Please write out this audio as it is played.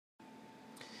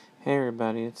Hey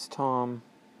everybody, it's Tom.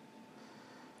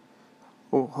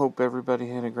 Well, hope everybody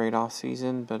had a great off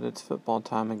season, but it's football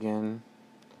time again.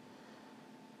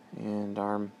 And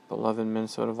our beloved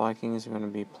Minnesota Vikings are going to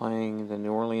be playing the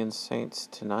New Orleans Saints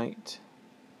tonight.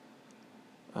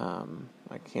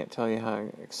 I can't tell you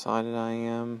how excited I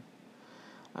am.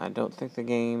 I don't think the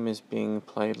game is being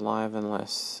played live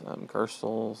unless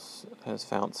Gersel has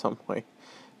found some way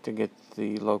to get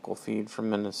the local feed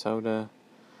from Minnesota.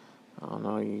 I don't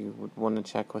know, you would want to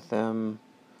check with them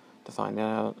to find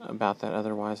out about that.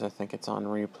 Otherwise, I think it's on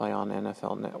replay on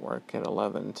NFL Network at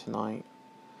 11 tonight.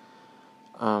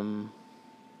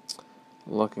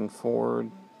 Looking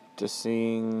forward to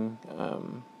seeing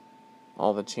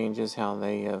all the changes, how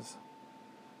they have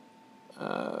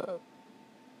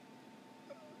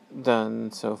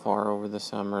done so far over the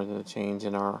summer, the change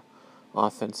in our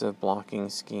offensive blocking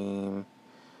scheme,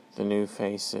 the new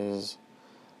faces.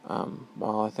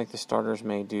 While I think the starters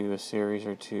may do a series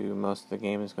or two, most of the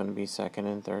game is going to be second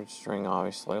and third string,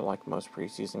 obviously, like most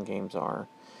preseason games are,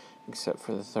 except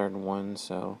for the third one.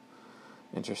 So,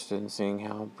 interested in seeing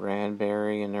how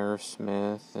Bradbury and Irv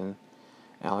Smith and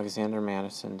Alexander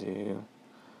Mattison do.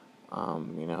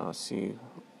 See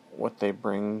what they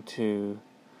bring to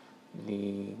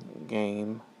the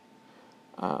game.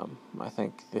 I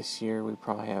think this year we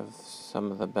probably have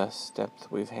some of the best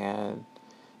depth we've had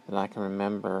that I can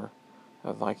remember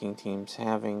of Viking teams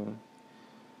having,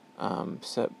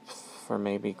 except for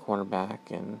maybe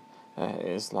cornerback, and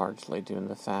is largely due to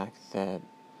the fact that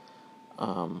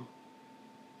Holton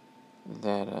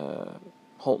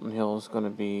Hill is going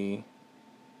to be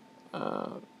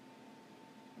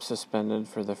suspended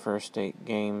for the first 8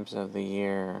 games of the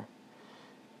year,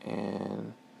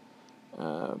 and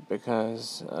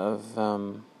because of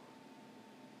the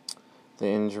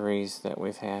injuries that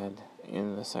we've had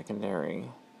in the secondary,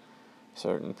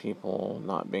 certain people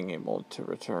not being able to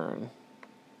return.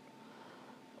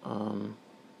 And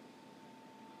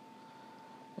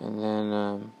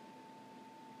then,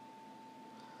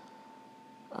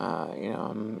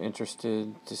 I'm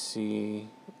interested to see,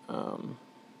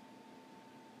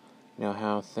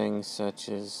 how things such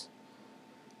as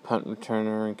punt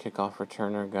returner and kickoff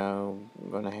returner go.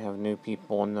 I'm going to have new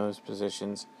people in those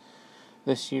positions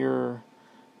this year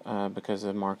because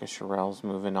of Marcus Sherrell's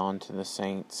moving on to the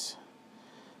Saints.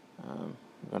 I'm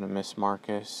going to miss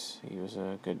Marcus. He was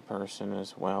a good person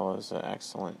as well as an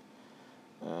excellent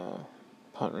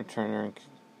punt returner and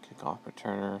kickoff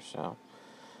returner, so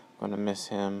I'm going to miss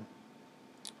him.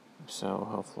 So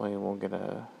hopefully we'll get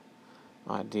an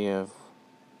idea of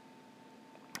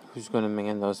who's going to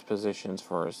man those positions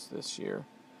for us this year.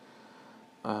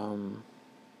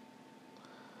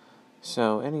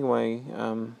 So anyway,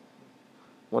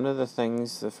 one of the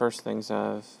first things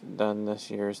I've done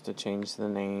this year is to change the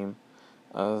name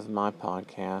of my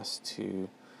podcast to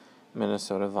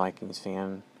Minnesota Vikings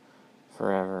Fan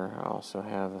Forever. I also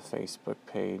have a Facebook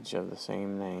page of the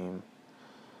same name,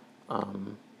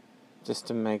 just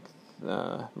to make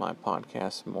my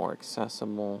podcast more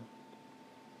accessible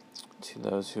to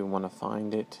those who want to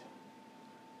find it.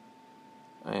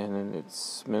 And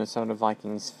it's Minnesota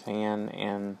Vikings Fan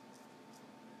and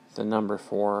the number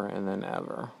 4 and then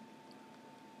ever.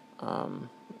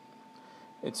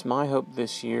 It's my hope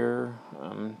this year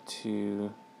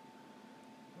to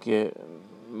get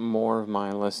more of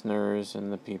my listeners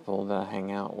and the people that I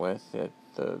hang out with at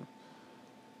the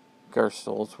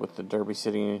Gersels with the Derby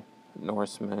City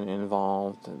Norsemen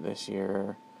involved this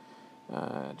year.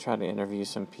 Try to interview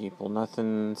some people.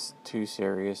 Nothing's too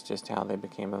serious, just how they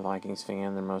became a Vikings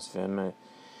fan, their most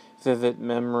vivid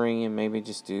memory, and maybe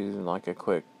just do like a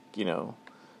quick,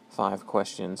 5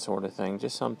 questions sort of thing.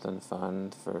 Just something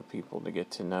fun for people to get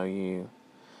to know you.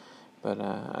 But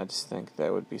I just think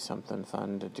that would be something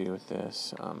fun to do with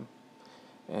this.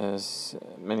 As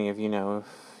many of you know, if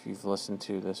you've listened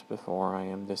to this before, I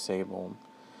am disabled.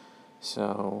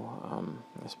 So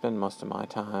I spend most of my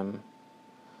time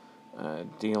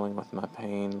dealing with my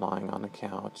pain, lying on the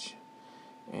couch.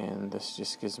 And this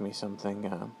just gives me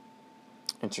something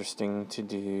interesting to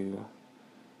do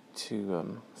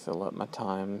to fill up my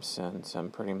time, since I'm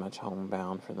pretty much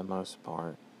homebound for the most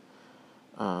part.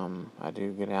 I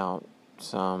do get out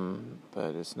some,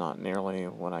 but it's not nearly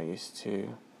what I used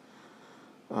to.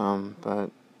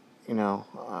 But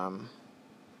I'm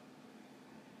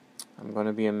going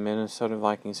to be a Minnesota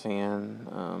Vikings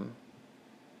fan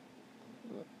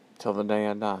till the day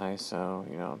I die. So,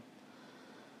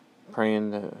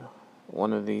 praying that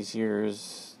one of these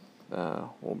years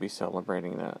we'll be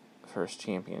celebrating that first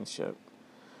championship.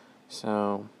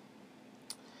 So,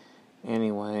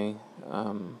 anyway,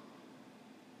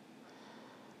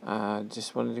 I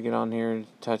just wanted to get on here to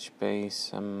touch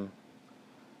base. I'm,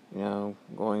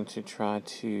 going to try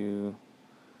to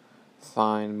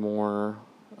find more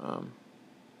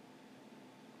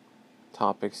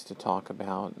topics to talk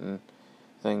about and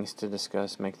things to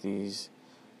discuss, make these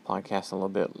podcasts a little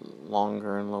bit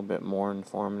longer and a little bit more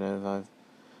informative.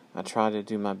 I try to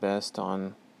do my best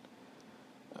on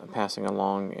passing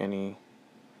along any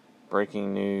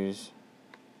breaking news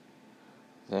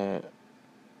that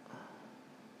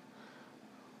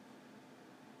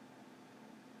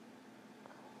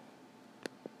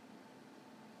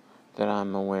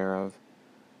I'm aware of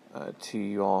to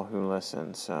you all who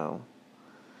listen. So,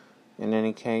 in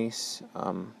any case,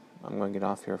 I'm going to get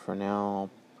off here for now. I'll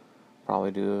probably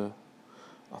do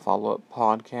a follow-up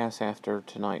podcast after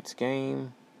tonight's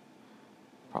game.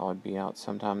 Probably be out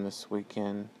sometime this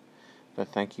weekend. But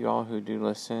thank you all who do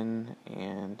listen.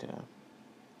 And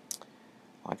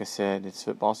like I said, it's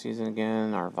football season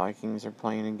again. Our Vikings are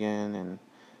playing again. And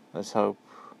let's hope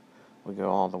we go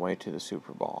all the way to the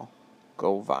Super Bowl.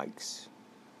 Go Vikes.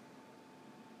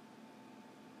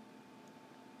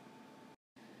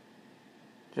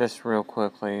 Just real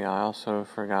quickly, I also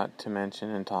forgot to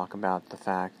mention and talk about the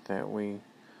fact that we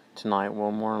tonight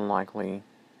will more than likely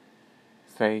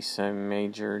face a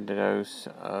major dose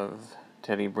of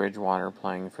Teddy Bridgewater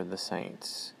playing for the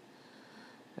Saints.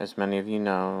 As many of you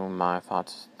know, my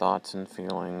thoughts and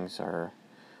feelings are,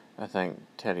 I think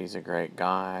Teddy's a great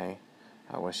guy.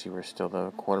 I wish he were still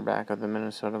the quarterback of the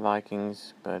Minnesota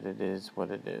Vikings, but it is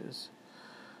what it is.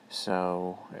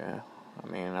 So, yeah,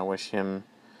 I wish him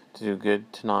to do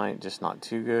good tonight, just not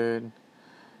too good,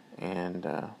 and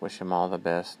wish him all the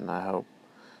best, and I hope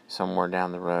somewhere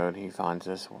down the road he finds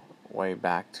his way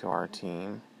back to our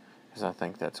team, because I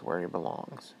think that's where he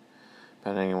belongs.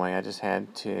 But anyway, I just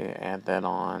had to add that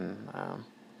on,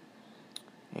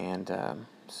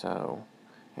 so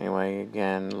anyway,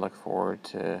 again, look forward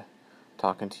to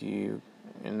talking to you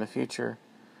in the future.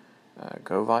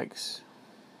 Go Vikes.